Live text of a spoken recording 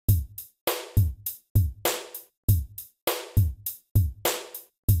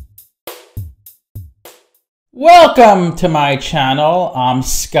Welcome to my channel. I'm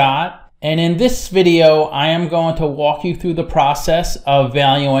Scott, and in this video I am going to walk you through the process of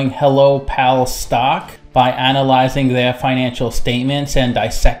valuing HLLPF stock by analyzing their financial statements and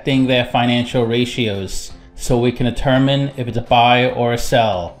dissecting their financial ratios so we can determine if it's a buy or a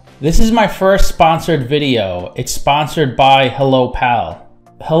sell. This is my first sponsored video. It's sponsored by HLLPF.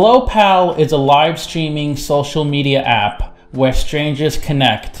 HLLPF is a live streaming social media app where strangers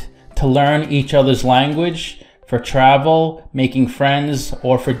connect to learn each other's language, for travel, making friends,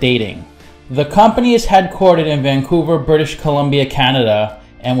 or for dating. The company is headquartered in Vancouver, British Columbia, Canada,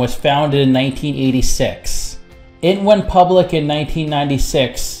 and was founded in 1986. It went public in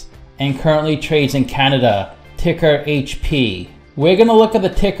 1996 and currently trades in Canada, ticker HP. We're going to look at the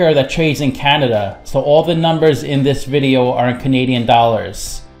ticker that trades in Canada, so all the numbers in this video are in Canadian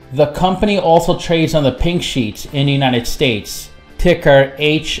dollars. The company also trades on the pink sheets in the United States, ticker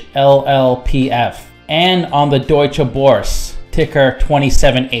HLLPF, and on the Deutsche Börse, ticker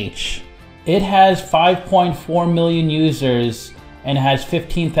 27H. It has 5.4 million users and has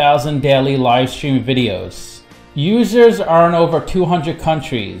 15,000 daily live stream videos. Users are in over 200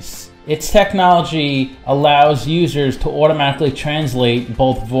 countries. Its technology allows users to automatically translate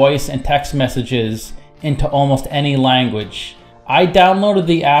both voice and text messages into almost any language. I downloaded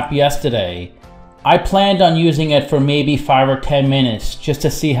the app yesterday. I planned on using it for maybe 5 or 10 minutes just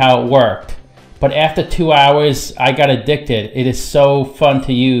to see how it worked. But after 2 hours, I got addicted. It is so fun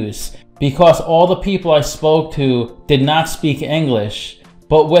to use because all the people I spoke to did not speak English,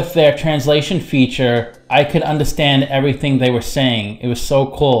 but with their translation feature, I could understand everything they were saying. It was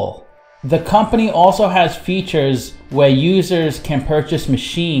so cool. The company also has features where users can purchase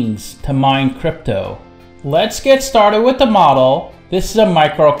machines to mine crypto. Let's get started with the model. This is a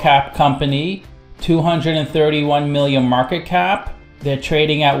micro-cap company, 231 million market cap. They're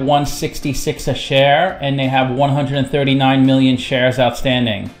trading at $166 a share, and they have 139 million shares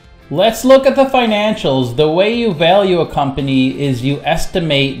outstanding. Let's look at the financials. The way you value a company is you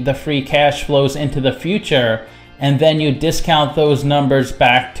estimate the free cash flows into the future, and then you discount those numbers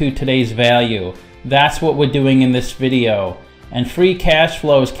back to today's value. That's what we're doing in this video. And free cash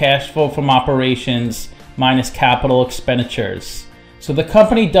flow is cash flow from operations minus capital expenditures. So the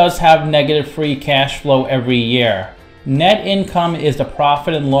company does have negative free cash flow every year. Net income is the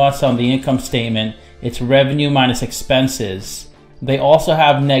profit and loss on the income statement. It's revenue minus expenses. They also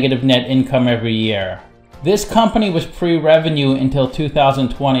have negative net income every year. This company was pre-revenue until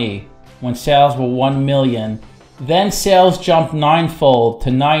 2020 when sales were 1 million. Then sales jumped ninefold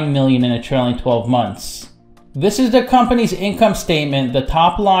to 9 million in a trailing 12 months. This is the company's income statement. The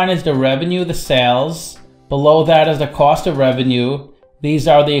top line is the revenue, the sales. Below that is the cost of revenue. These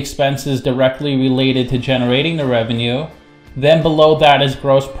are the expenses directly related to generating the revenue. Then below that is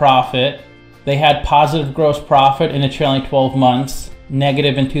gross profit. They had positive gross profit in the trailing 12 months,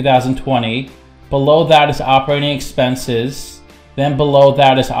 negative in 2020. Below that is operating expenses. Then below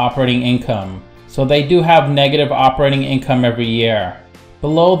that is operating income. So they do have negative operating income every year.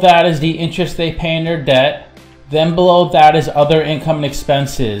 Below that is the interest they pay in their debt. Then below that is other income and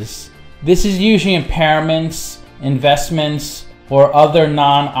expenses. This is usually impairments, investments, or other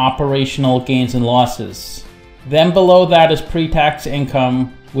non-operational gains and losses. Then below that is pre-tax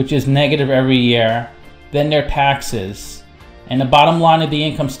income, which is negative every year. Then their taxes. And the bottom line of the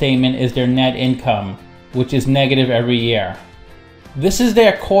income statement is their net income, which is negative every year. This is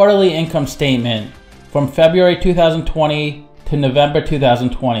their quarterly income statement from February 2020 to November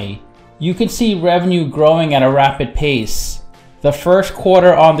 2020. You can see revenue growing at a rapid pace. The first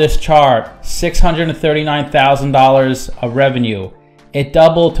quarter on this chart, $639,000 of revenue. It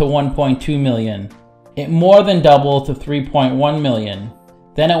doubled to 1.2 million. It more than doubled to 3.1 million.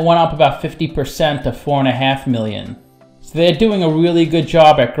 Then it went up about 50% to 4.5 million. So they're doing a really good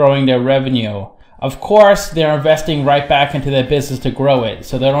job at growing their revenue. Of course, they're investing right back into their business to grow it,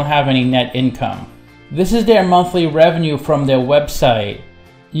 so they don't have any net income. This is their monthly revenue from their website.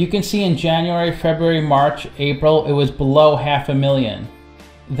 You can see in January, February, March, April, it was below $500,000.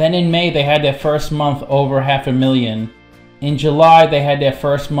 Then in May, they had their first month over $500,000. In July, they had their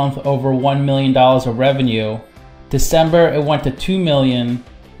first month over $1 million of revenue. December, it went to $2 million.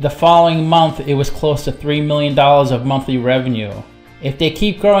 The following month, it was close to $3 million of monthly revenue. If they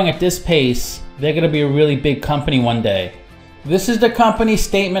keep growing at this pace, they're going to be a really big company one day. This is the company's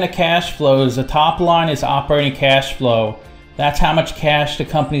statement of cash flows. The top line is operating cash flow. That's how much cash the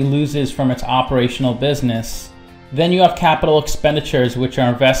company loses from its operational business. Then you have capital expenditures, which are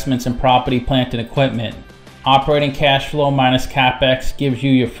investments in property, plant, and equipment. Operating cash flow minus CapEx gives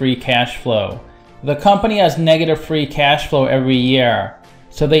you your free cash flow. The company has negative free cash flow every year.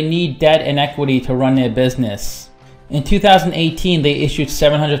 so they need debt and equity to run their business. In 2018, they issued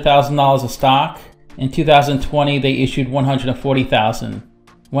 $700,000 of stock. In 2020, they issued $140,000.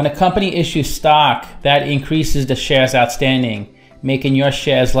 When a company issues stock, that increases the shares outstanding, making your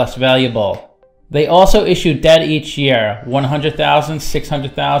shares less valuable. They also issue debt each year, $100,000,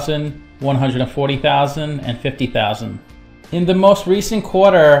 $600,000, $140,000, and $50,000. In the most recent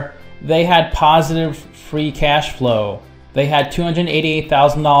quarter, they had positive free cash flow. They had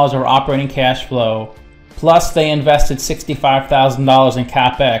 $288,000 of operating cash flow, plus they invested $65,000 in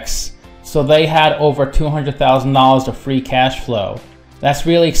CapEx, so they had over $200,000 of free cash flow. That's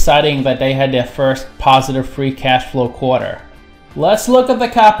really exciting that they had their first positive free cash flow quarter. Let's look at the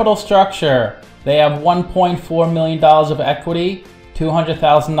capital structure. They have $1.4 million of equity,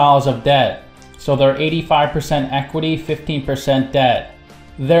 $200,000 of debt. So they're 85% equity, 15% debt.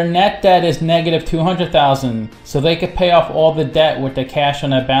 Their net debt is negative $200,000, so they could pay off all the debt with the cash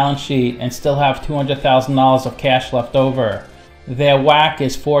on their balance sheet and still have $200,000 of cash left over. Their WACC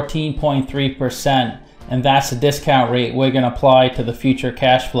is 14.3%, and that's the discount rate we're going to apply to the future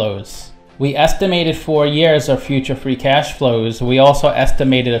cash flows. We estimated 4 years of future free cash flows. We also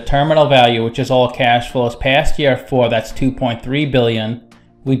estimated a terminal value, which is all cash flows past year 4, that's $2.3 billion.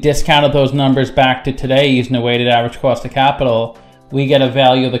 We discounted those numbers back to today using the weighted average cost of capital. We get a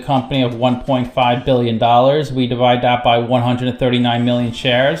value of the company of $1.5 billion. We divide that by 139 million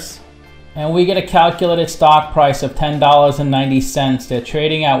shares. And we get a calculated stock price of $10.90. They're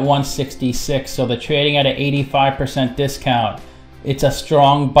trading at $166, so they're trading at an 85% discount. It's a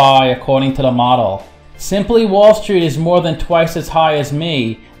strong buy according to the model. Simply Wall Street is more than twice as high as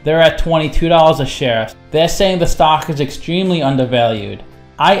me. They're at $22 a share. They're saying the stock is extremely undervalued.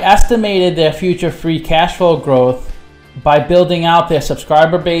 I estimated their future free cash flow growth by building out their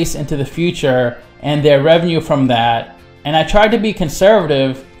subscriber base into the future and their revenue from that. And I tried to be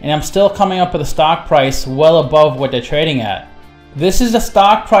conservative, and I'm still coming up with a stock price well above what they're trading at. This is the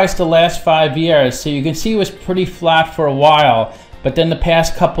stock price the last 5 years, so you can see it was pretty flat for a while, but then the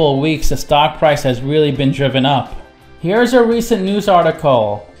past couple of weeks the stock price has really been driven up. Here's a recent news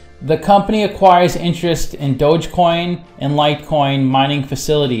article. The company acquires interest in Dogecoin and Litecoin mining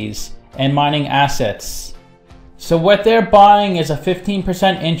facilities and mining assets. So what they're buying is a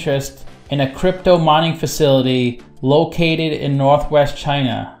 15% interest in a crypto mining facility located in northwest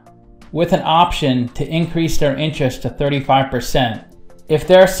China, with an option to increase their interest to 35%. If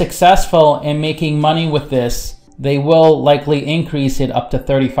they're successful in making money with this, they will likely increase it up to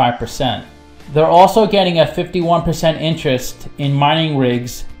 35%. They're also getting a 51% interest in mining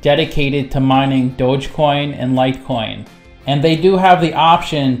rigs dedicated to mining Dogecoin and Litecoin. And they do have the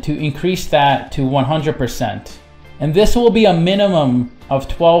option to increase that to 100%. And this will be a minimum of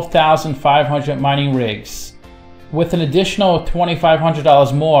 12,500 mining rigs, with an additional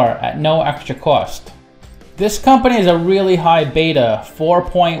 $2,500 more at no extra cost. This company is a really high beta,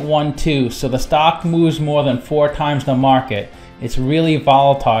 4.12, so the stock moves more than 4 times the market. It's really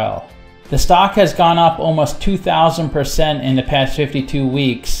volatile. The stock has gone up almost 2,000% in the past 52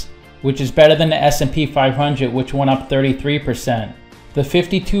 weeks, which is better than the S&P 500, which went up 33%. The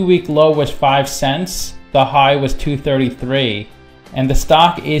 52-week low was 5 cents, the high was $2.33. And the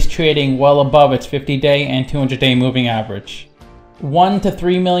stock is trading well above its 50-day and 200-day moving average. 1 to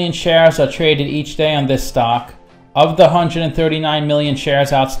 3 million shares are traded each day on this stock. Of the 139 million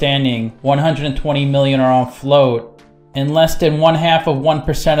shares outstanding, 120 million are on float, and less than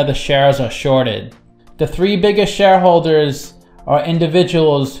 0.5% of the shares are shorted. The 3 biggest shareholders are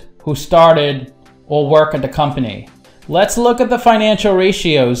individuals who started or work at the company. Let's look at the financial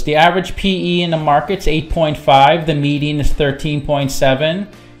ratios. The average PE in the market's 8.5, the median is 13.7.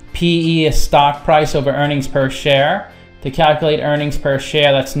 PE is stock price over earnings per share. To calculate earnings per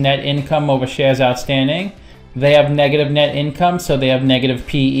share, that's net income over shares outstanding. They have negative net income, so they have negative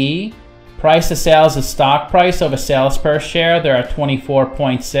PE. Price to sales is stock price over sales per share. They're at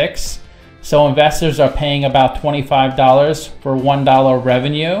 24.6. So investors are paying about $25 for $1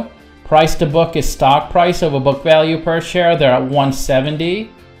 revenue. Price to book is stock price over book value per share. They're at 170.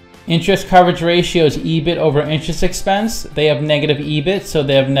 Interest coverage ratio is EBIT over interest expense. They have negative EBIT, so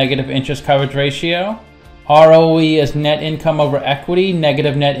they have negative interest coverage ratio. ROE is net income over equity,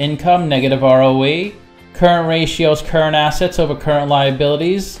 negative net income, negative ROE. Current ratio is current assets over current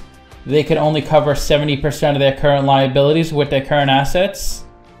liabilities. They can only cover 70% of their current liabilities with their current assets.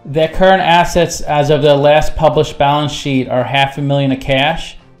 Their current assets as of their last published balance sheet are $500,000 of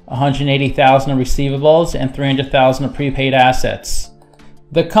cash, $180,000 of receivables, and $300,000 of prepaid assets.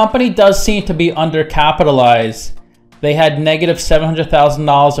 The company does seem to be undercapitalized. They had negative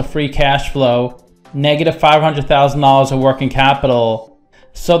 $700,000 of free cash flow, negative $500,000 of working capital.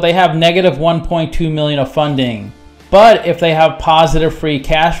 so they have negative 1.2 million of funding. But if they have positive free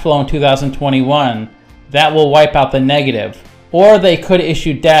cash flow in 2021, that will wipe out the negative. Or they could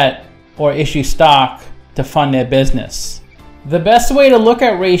issue debt or issue stock to fund their business. The best way to look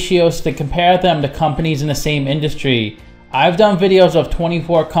at ratios is to compare them to companies in the same industry. I've done videos of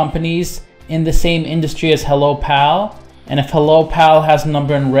 24 companies in the same industry as HLLPal, and if HLLPal has a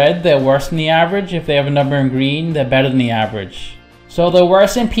number in red, they're worse than the average. If they have a number in green, they're better than the average. So they're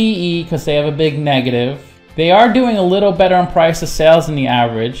worse in PE because they have a big negative. They are doing a little better in price to sales than the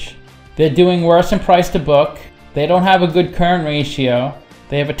average. They're doing worse in price to book. They don't have a good current ratio.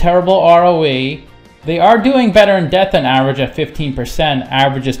 They have a terrible ROE. They are doing better in debt than average at 15%,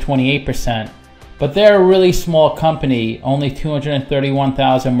 average is 28%. But they're a really small company, only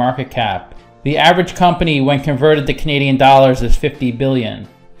 231,000 market cap. The average company, when converted to Canadian dollars, is 50 billion.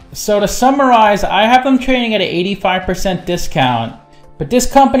 So to summarize, I have them trading at an 85% discount, but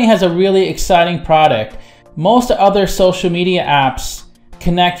this company has a really exciting product. Most other social media apps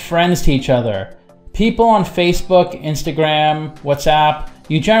connect friends to each other. People on Facebook, Instagram, WhatsApp,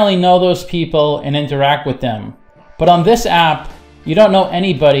 you generally know those people and interact with them. But on this app, you don't know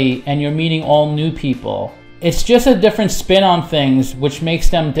anybody and you're meeting all new people. It's just a different spin on things, which makes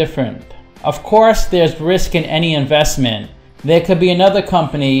them different. Of course, there's risk in any investment. There could be another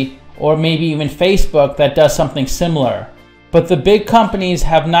company, or maybe even Facebook, that does something similar. But the big companies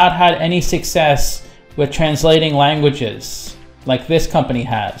have not had any success with translating languages, like this company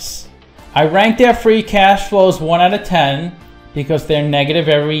has. I rank their free cash flows 1 out of 10 because they're negative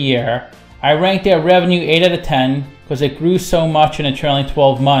every year. I rank their revenue 8 out of 10 because it grew so much in the trailing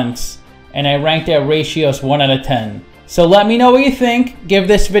 12 months. And I rank their ratios 1 out of 10. So let me know what you think. Give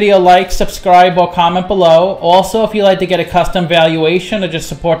this video a like, subscribe, or comment below. Also, if you'd like to get a custom valuation or just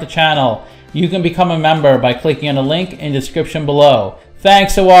support the channel, you can become a member by clicking on the link in the description below.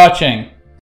 Thanks for watching.